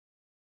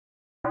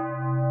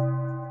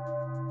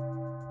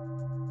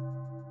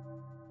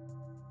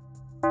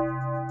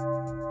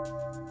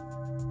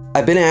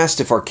I've been asked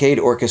if Arcade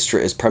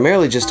Orchestra is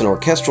primarily just an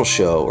orchestral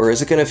show, or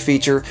is it going to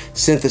feature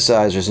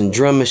synthesizers and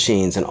drum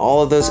machines and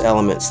all of those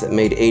elements that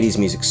made 80s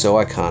music so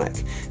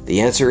iconic?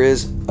 The answer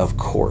is, of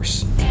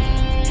course.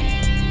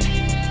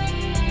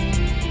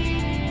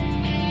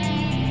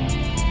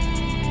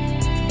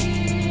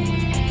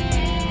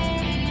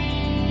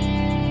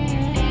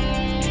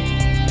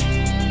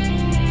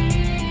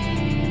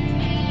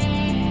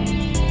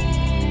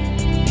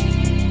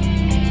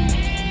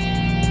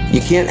 You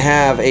can't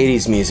have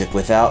 80s music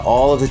without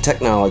all of the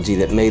technology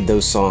that made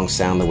those songs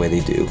sound the way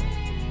they do.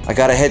 I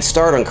got a head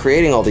start on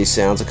creating all these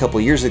sounds a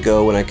couple years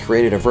ago when I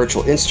created a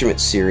virtual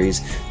instrument series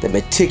that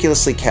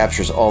meticulously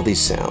captures all these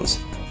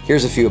sounds.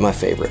 Here's a few of my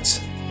favorites.